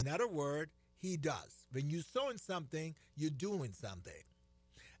In other words, he does. When you're sowing something, you're doing something.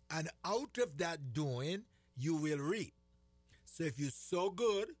 And out of that doing, you will reap. So if you sow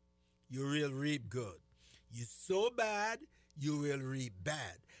good, you will reap good. You sow bad, you will reap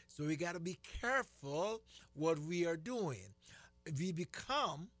bad. So we got to be careful what we are doing. We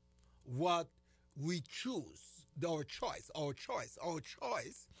become what we choose. Our choice, our choice, our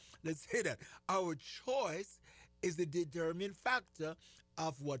choice. Let's say that. Our choice is the determining factor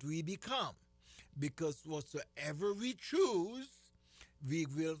of what we become. Because whatsoever we choose, we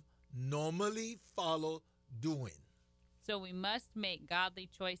will normally follow doing. So we must make godly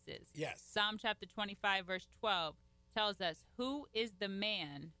choices. Yes. Psalm chapter 25, verse 12 tells us, "Who is the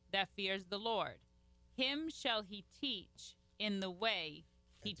man that fears the Lord? Him shall he teach in the way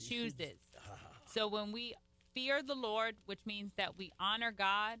he chooses." So when we fear the Lord, which means that we honor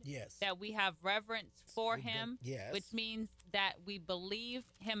God, Yes. that we have reverence for him, Yes. which means that we believe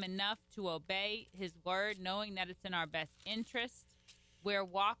him enough to obey his word, knowing that it's in our best interest, we're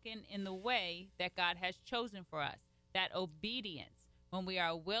walking in the way that God has chosen for us. That obedience, when we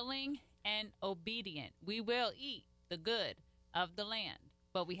are willing and obedient, we will eat the good of the land,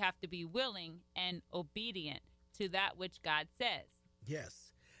 but we have to be willing and obedient to that which God says.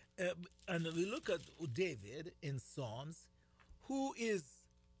 Yes. And we look at David in Psalms. Who is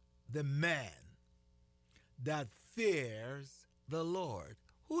the man that fears the Lord?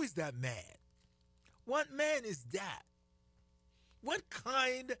 Who is that man? What man is that? What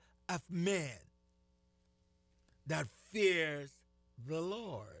kind of man that fears the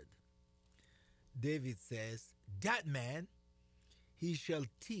Lord? David says, that man, he shall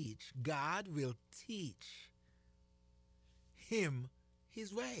teach, God will teach him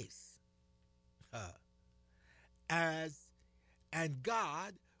his ways. As and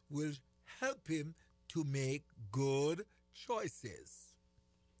God will help him to make good choices.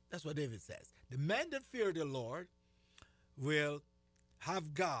 That's what David says. The man that fear the Lord will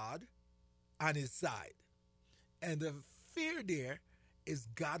have God on his side. And the fear there is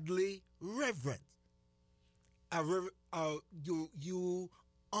godly reverence. You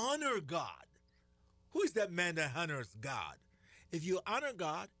honor God. Who is that man that honors God? If you honor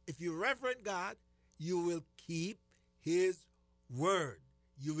God, if you reverence God, you will keep his word.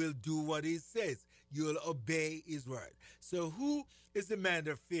 You will do what he says. You will obey his word. So who is the man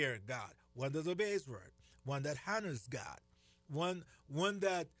that fears God? One that obeys his word. One that honors God. One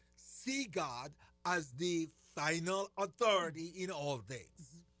that see God as the final authority in all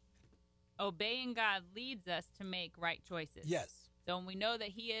things. Obeying God leads us to make right choices. Yes. So when we know that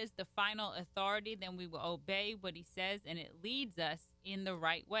he is the final authority, then we will obey what he says, and it leads us in the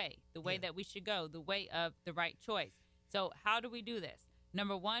right way, the way that we should go, the way of the right choice. So how do we do this?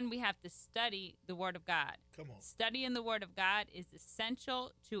 Number one, we have to study the Word of God. Come on. Studying the Word of God is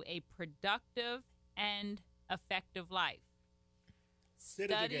essential to a productive and effective life.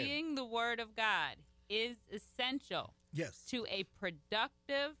 Studying the Word of God is essential to a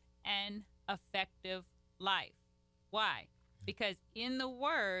productive and effective life. Why? Because in the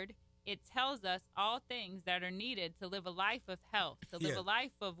Word, it tells us all things that are needed to live a life of health, to live a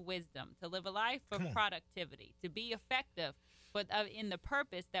life of wisdom, to live a life of productivity, to be effective, but in the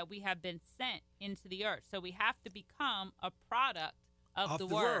purpose that we have been sent into the earth. So we have to become a product of the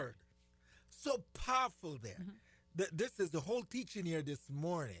Word. So powerful there. This is the whole teaching here this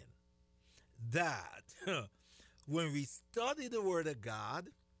morning, that when we study the Word of God,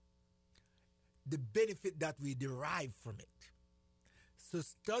 the benefit that we derive from it. So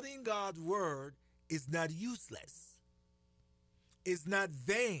studying God's Word is not useless. It's not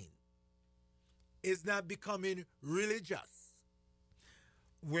vain. It's not becoming religious.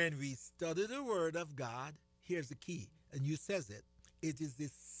 When we study the Word of God, here's the key, and you says it, it is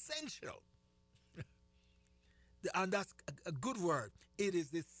essential. And that's a good word. It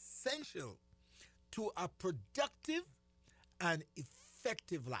is essential to a productive and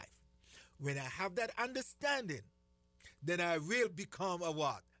effective life. When I have that understanding, then I will become a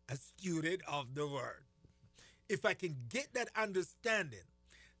what? A student of the Word. If I can get that understanding,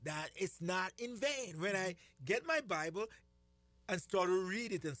 that it's not in vain. When I get my Bible and start to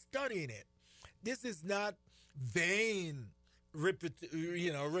read it and studying it, this is not vain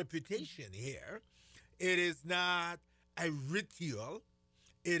reputation here. It is not a ritual.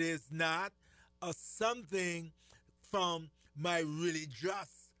 It is not something from my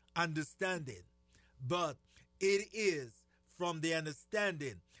religious understanding, but it is from the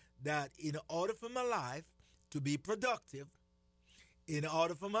understanding that in order for my life to be productive, in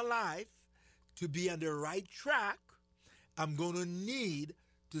order for my life to be on the right track, I'm going to need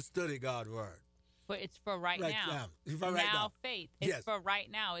to study God's Word. It's for right now. For right now. Faith. It's for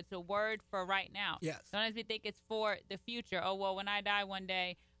right now. It's a word for right now. Yes. Sometimes we think it's for the future. Oh, well, when I die one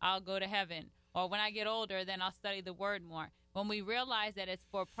day, I'll go to heaven. Or when I get older, then I'll study the word more. When we realize that it's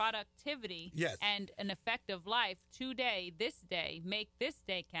for productivity and an effective life, today, this day, make this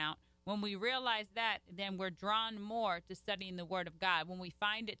day count. When we realize that, then we're drawn more to studying the word of God. When we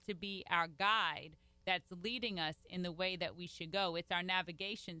find it to be our guide that's leading us in the way that we should go. It's our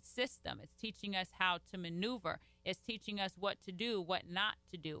navigation system. It's teaching us how to maneuver. It's teaching us what to do, what not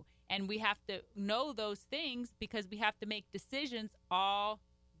to do. And we have to know those things because we have to make decisions all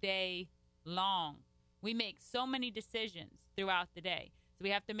day long. We make so many decisions throughout the day. So we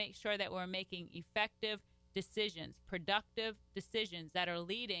have to make sure that we're making effective decisions, productive decisions that are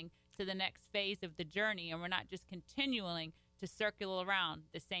leading to the next phase of the journey. And we're not just continuing to circle around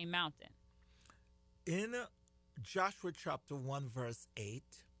the same mountain. In Joshua chapter 1, verse 8,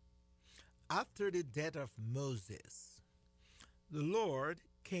 after the death of Moses, the Lord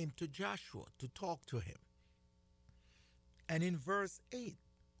came to Joshua to talk to him. And in verse 8,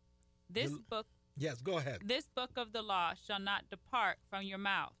 Yes, go ahead. This book of the law shall not depart from your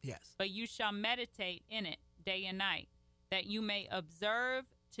mouth. Yes. But you shall meditate in it day and night, that you may observe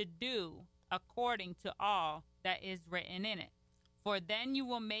to do according to all that is written in it. For then you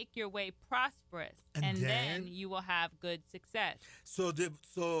will make your way prosperous, and then you will have good success. So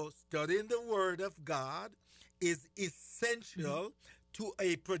studying the Word of God is essential to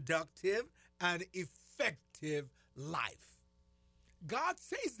a productive and effective life. God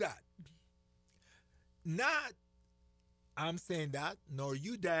says that. Not I'm saying that, nor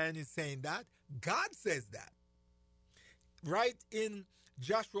you, Diane, is saying that. God says that. Right in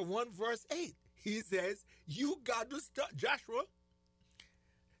Joshua 1, verse 8, he says, you got to start, Joshua,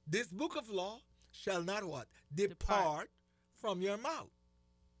 this book of law shall not what? Depart from your mouth.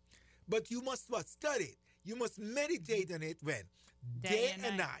 But you must what? Study it. You must meditate on it when? Day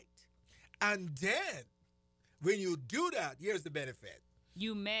and night. And then, when you do that, here's the benefit.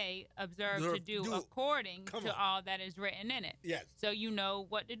 You may observe to do according to all that is written in it. Yes. So you know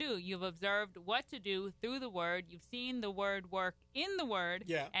what to do. You've observed what to do through the word. You've seen the word work in the word.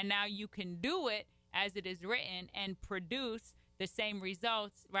 Yeah. And now you can do it as it is written and produce the same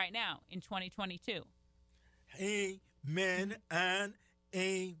results right now in 2022. Amen and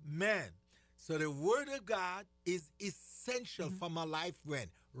amen. So the word of God is essential for my life when?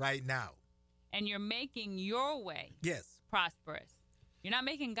 Right now. And you're making your way prosperous. You're not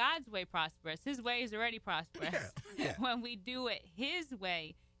making God's way prosperous. His way is already prosperous. Yeah. When we do it his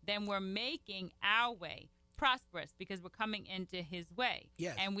way, then we're making our way prosperous because we're coming into his way.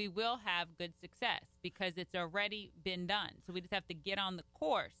 Yes. And we will have good success because it's already been done. So we just have to get on the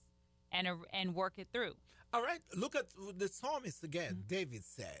course and work it through. All right. Look at the psalmist again. David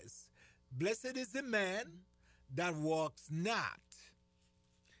says, blessed is the man that walks not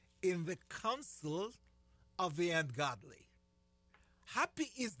in the counsel of the ungodly.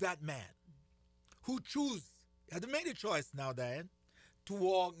 Happy is that man who has made a choice now, Diane, to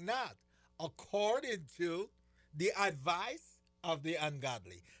walk not according to the advice of the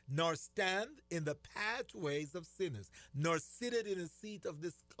ungodly, nor stand in the pathways of sinners, nor sit in the seat of the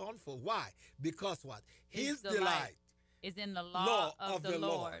scornful. Why? Because what? His delight is in the law of the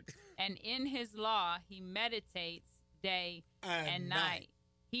Lord. And in his law he meditates day and night.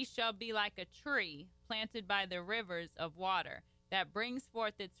 He shall be like a tree planted by the rivers of water, that brings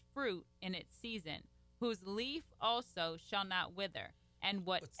forth its fruit in its season, whose leaf also shall not wither, and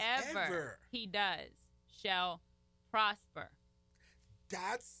whatever he does shall prosper.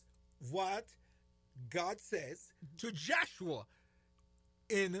 That's what God says to Joshua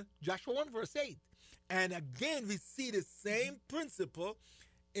in Joshua 1 verse 8. And again, we see the same principle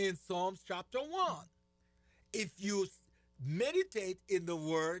in Psalms chapter 1. If you meditate in the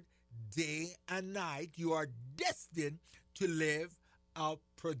word day and night, you are destined to live a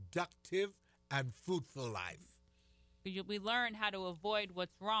productive and fruitful life. We learn how to avoid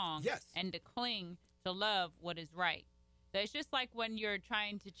what's wrong and to cling to love what is right. So it's just like when you're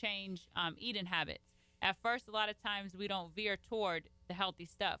trying to change eating habits. At first, a lot of times we don't veer toward the healthy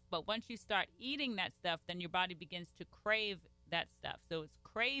stuff. But once you start eating that stuff, then your body begins to crave that stuff. So it's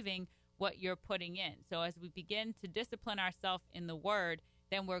craving what you're putting in. So as we begin to discipline ourselves in the word,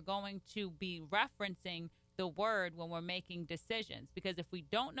 then we're going to be referencing the word when we're making decisions. Because if we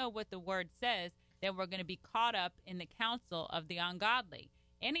don't know what the word says, then we're going to be caught up in the counsel of the ungodly.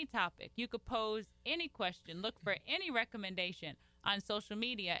 Any topic, you could pose any question, look for any recommendation on social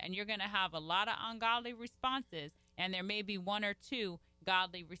media, and you're going to have a lot of ungodly responses, and there may be one or two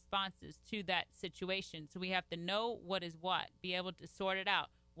godly responses to that situation. So we have to know what is what, be able to sort it out.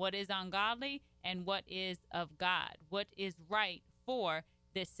 What is ungodly and what is of God, what is right for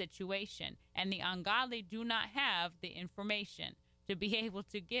this situation. And the ungodly do not have the information to be able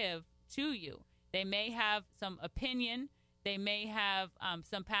to give to you. They may have some opinion, they may have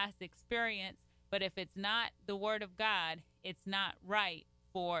some past experience, but if it's not the word of God, it's not right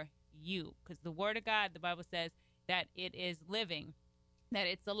for you. Because the word of God, the Bible says that it is living, that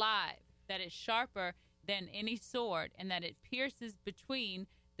it's alive, that it's sharper than any sword, and that it pierces between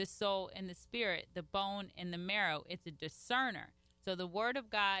the soul and the spirit, the bone and the marrow. It's a discerner. So the word of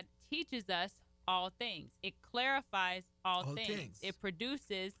God teaches us all things. It clarifies all things. It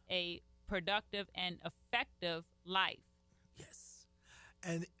produces a productive and effective life. Yes.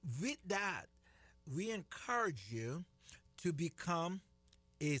 And with that, we encourage you to become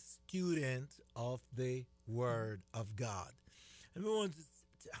a student of the Word of God. And we want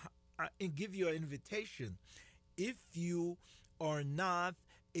to give you an invitation. If you are not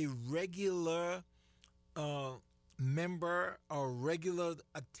a regular member or regular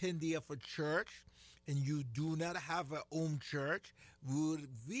attendee of a church, and you do not have a home church,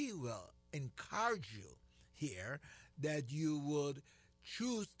 we will encourage you here that you would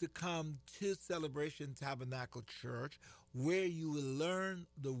choose to come to Celebration Tabernacle Church, where you will learn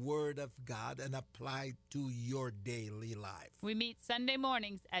the Word of God and apply to your daily life. We meet Sunday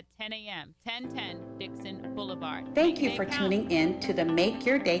mornings at 10 a.m., 1010 Dixon Boulevard. Thank you for tuning in to the Make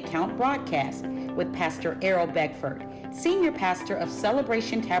Your Day Count broadcast with Pastor Errol Beckford, Senior Pastor of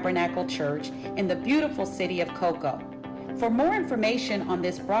Celebration Tabernacle Church in the beautiful city of Cocoa. For more information on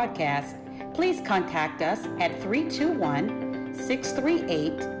this broadcast, please contact us at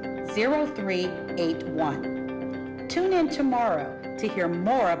 321-638-0381. Tune in tomorrow to hear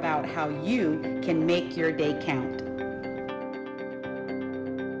more about how you can make your day count.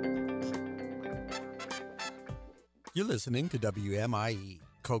 You're listening to WMIE,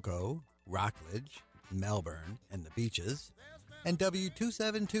 Cocoa, Rockledge, Melbourne, and the Beaches, and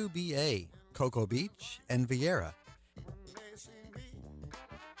W272BA, Cocoa Beach and Vieira.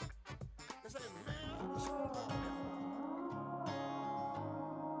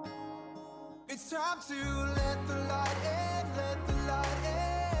 It's time to let the light in, let the light in.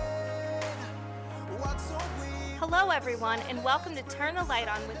 What's on we? Hello everyone, and welcome to Turn the Light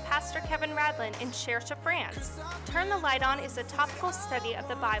On with Pastor Kevin Radlin in Cherche, France. Turn the Light On is a topical study of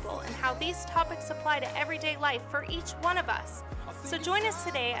the Bible and how these topics apply to everyday life for each one of us. So join us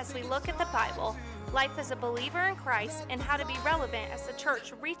today as we look at the Bible, life as a believer in Christ, and how to be relevant as a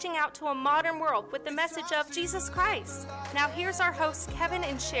church reaching out to a modern world with the message of Jesus Christ. Now here's our hosts Kevin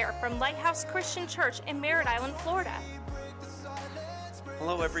and Cher from Lighthouse Christian Church in Merritt Island, Florida.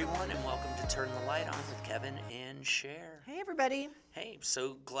 Hello everyone, and welcome to Turn the Light On with Kevin and Cher. Hey everybody. Hey,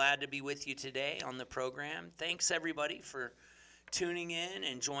 so glad to be with you today on the program. Thanks everybody for tuning in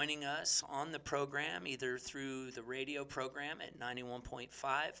and joining us on the program, either through the radio program at 91.5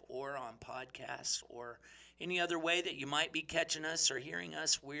 or on podcasts or any other way that you might be catching us or hearing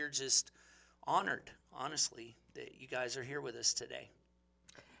us. We're just honored, honestly, that you guys are here with us today.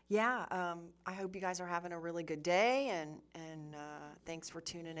 Yeah, I hope you guys are having a really good day, and thanks for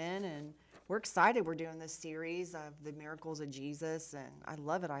tuning in. And we're excited. We're doing this series of the miracles of Jesus, and I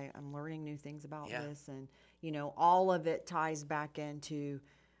love it. I'm learning new things about this, and all of it ties back into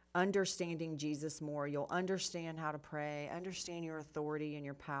understanding Jesus more. You'll understand how to pray, understand your authority and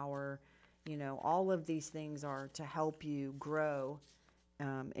your power. All of these things are to help you grow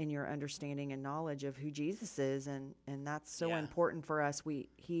in your understanding and knowledge of who Jesus is, and that's so important for us.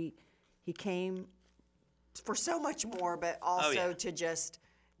 He came for so much more, but also to just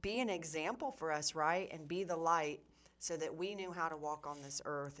be an example for us, right? And be the light so that we knew how to walk on this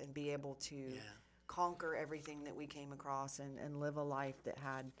earth and be able to conquer everything that we came across and live a life that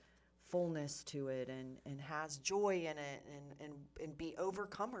had fullness to it and has joy in it and be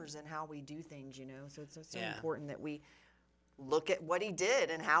overcomers in how we do things, So it's so important that we look at what he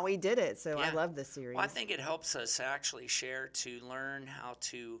did and how he did it. So I love this series. Well, I think it helps us actually share to learn how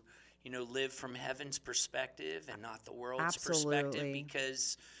to, live from heaven's perspective and not the world's perspective,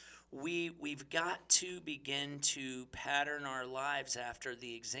 because we've got to begin to pattern our lives after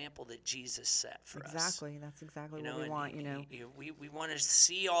the example that Jesus set for us. Exactly. That's exactly what we want, We want to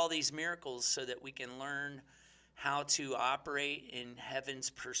see all these miracles so that we can learn how to operate in heaven's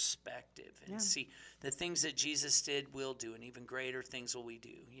perspective and see the things that Jesus did, we'll do, and even greater things will we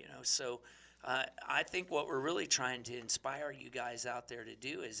do, So I think what we're really trying to inspire you guys out there to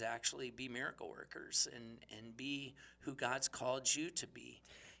do is actually be miracle workers and be who God's called you to be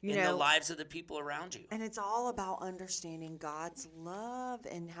in the lives of the people around you. And it's all about understanding God's love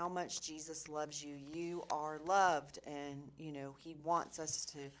and how much Jesus loves you. You are loved, and, He wants us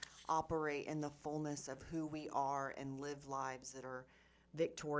to operate in the fullness of who we are and live lives that are victorious